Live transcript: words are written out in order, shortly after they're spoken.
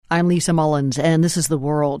I'm Lisa Mullins, and this is The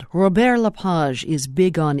World. Robert Lepage is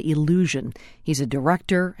big on illusion. He's a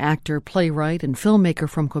director, actor, playwright, and filmmaker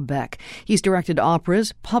from Quebec. He's directed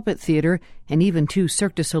operas, puppet theater, and even 2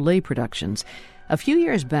 Cirque du Soleil productions. A few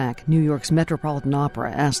years back, New York's Metropolitan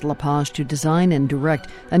Opera asked Lepage to design and direct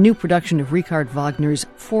a new production of Richard Wagner's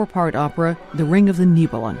 4-part opera, The Ring of the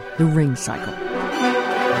Nibelungen, The Ring Cycle.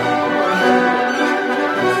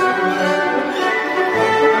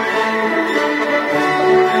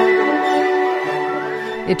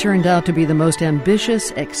 It turned out to be the most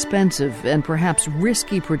ambitious, expensive, and perhaps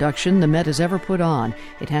risky production the Met has ever put on.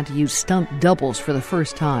 It had to use stunt doubles for the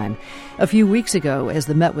first time. A few weeks ago, as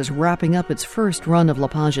the Met was wrapping up its first run of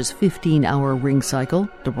Lepage's 15-hour ring cycle,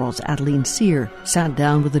 the world's Adeline Cyr sat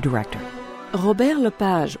down with the director. Robert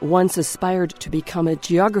Lepage once aspired to become a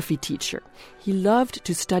geography teacher. He loved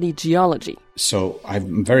to study geology. So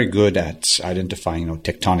I'm very good at identifying,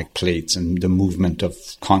 tectonic plates and the movement of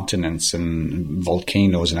continents and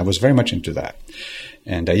volcanoes, and I was very much into that.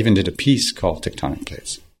 And I even did a piece called Tectonic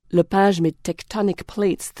Plates. Lepage made tectonic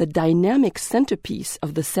plates the dynamic centerpiece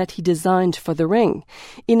of the set he designed for The Ring,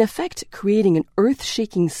 in effect creating an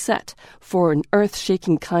earth-shaking set for an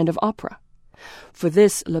earth-shaking kind of opera. For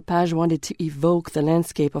this, Lepage wanted to evoke the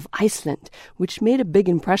landscape of Iceland, which made a big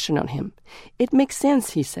impression on him. It makes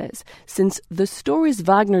sense, he says, since the stories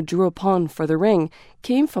Wagner drew upon for The Ring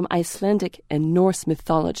came from Icelandic and Norse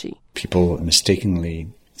mythology. People mistakenly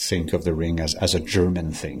think of The Ring as a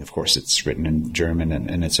German thing. Of course, it's written in German,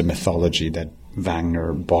 and it's a mythology that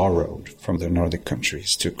Wagner borrowed from the Nordic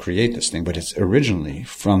countries to create this thing, but it's originally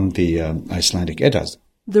from the Icelandic Eddas.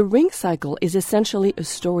 The Ring Cycle is essentially a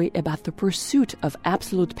story about the pursuit of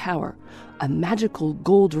absolute power, a magical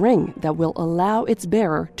gold ring that will allow its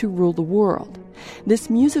bearer to rule the world.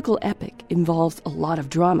 This musical epic involves a lot of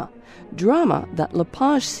drama that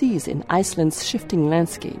Lepage sees in Iceland's shifting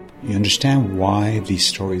landscape. You understand why these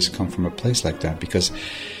stories come from a place like that, because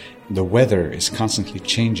the weather is constantly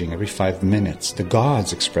changing every 5 minutes. The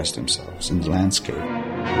gods express themselves in the landscape.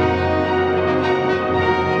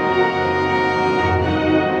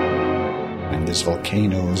 There's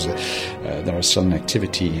volcanoes, there are sun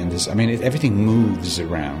activity, and everything moves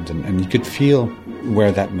around, and you could feel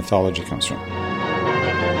where that mythology comes from.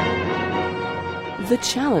 The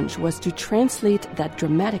challenge was to translate that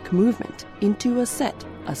dramatic movement into a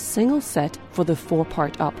single set for the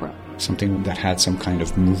 4-part opera. Something that had some kind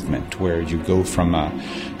of movement, where you go from a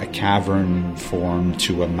cavern form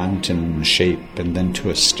to a mountain shape, and then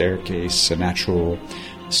to a staircase, a natural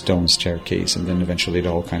stone staircase, and then eventually it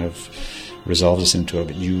all kind of resolves us into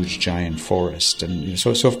a huge, giant forest. And so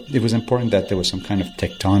it was important that there was some kind of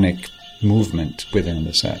tectonic movement within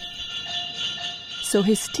the set. So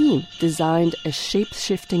his team designed a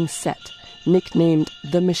shape-shifting set, nicknamed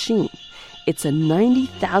The Machine. It's a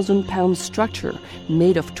 90,000-pound structure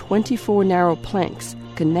made of 24 narrow planks,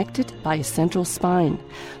 connected by a central spine.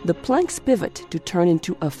 The planks pivot to turn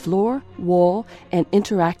into a floor, wall, and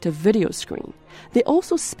interactive video screen. They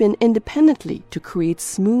also spin independently to create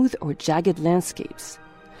smooth or jagged landscapes.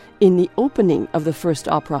 In the opening of the first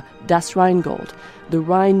opera, Das Rheingold, the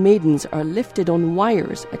Rhine maidens are lifted on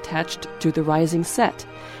wires attached to the rising set,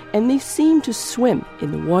 and they seem to swim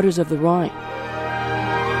in the waters of the Rhine.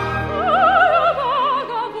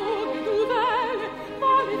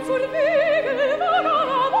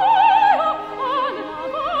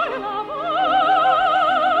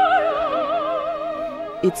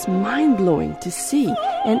 It's mind-blowing to see,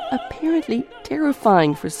 and apparently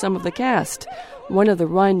terrifying for some of the cast. One of the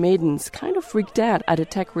Rhine maidens kind of freaked out at a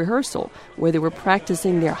tech rehearsal where they were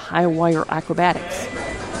practicing their high-wire acrobatics.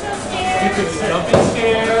 Don't be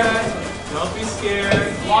scared. Don't be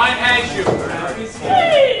scared. Line has you. Don't be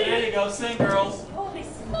scared. There you go. Sing, girls. Holy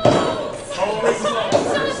smokes. Holy smokes. I'm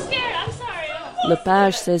so scared. I'm sorry.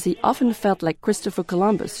 Lepage says he often felt like Christopher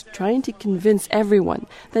Columbus, trying to convince everyone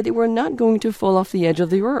that they were not going to fall off the edge of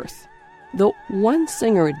the earth. Though one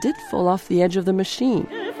singer did fall off the edge of the machine.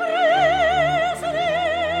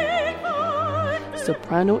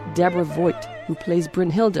 Soprano Deborah Voigt, who plays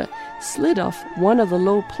Brynhilde, slid off one of the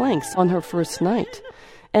low planks on her first night.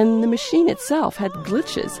 And the machine itself had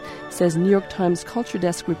glitches, says New York Times Culture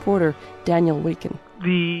Desk reporter Daniel Waken.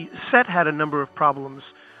 The set had a number of problems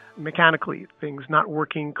mechanically, things not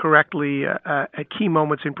working correctly at key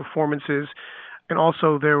moments in performances, and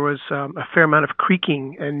also there was a fair amount of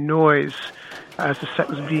creaking and noise as the set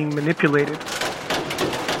was being manipulated.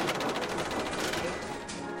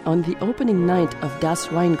 On the opening night of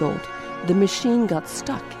Das Rheingold, the machine got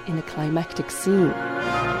stuck in a climactic scene.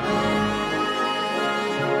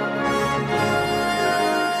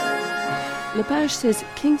 Lepage says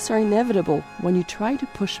kinks are inevitable when you try to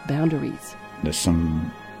push boundaries. There's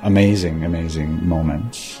some amazing, amazing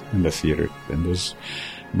moments in the theater, and there's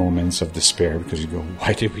moments of despair because you go,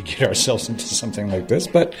 why did we get ourselves into something like this?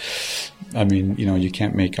 But, I mean, you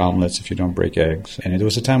can't make omelets if you don't break eggs. And it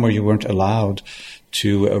was a time where you weren't allowed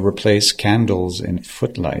to replace candles in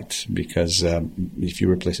footlights because if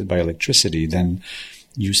you replace it by electricity, then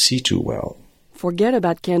you see too well. Forget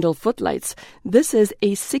about candle footlights. This is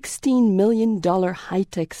a $16 million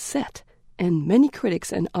high-tech set, and many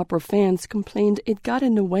critics and opera fans complained it got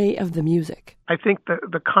in the way of the music. I think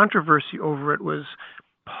the controversy over it was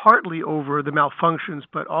partly over the malfunctions,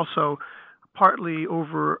 but also partly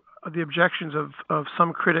over the objections of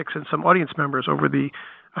some critics and some audience members over the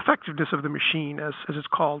effectiveness of the machine, as it's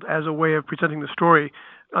called, as a way of presenting the story.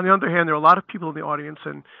 On the other hand, there are a lot of people in the audience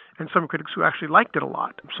and some critics who actually liked it a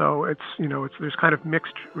lot. So there's kind of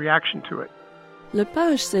mixed reaction to it.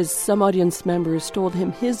 Lepage says some audience members told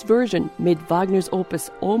him his version made Wagner's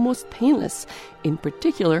opus almost painless, in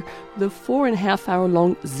particular the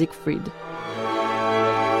 4.5-hour-long Siegfried.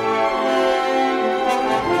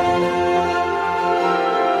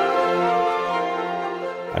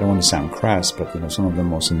 I don't want to sound crass, but some of the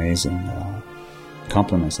most amazing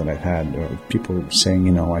compliments that I've had, people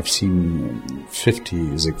saying, I've seen 50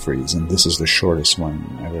 Siegfrieds, and this is the shortest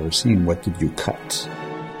one I've ever seen. What did you cut?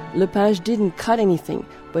 Lepage didn't cut anything,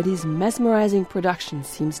 but his mesmerizing production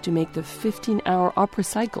seems to make the 15-hour opera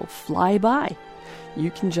cycle fly by. You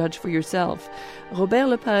can judge for yourself. Robert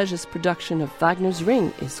Lepage's production of Wagner's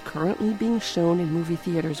Ring is currently being shown in movie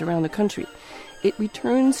theaters around the country. It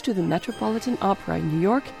returns to the Metropolitan Opera in New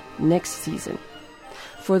York next season.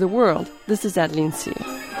 For The World, this is Adeline Cyr.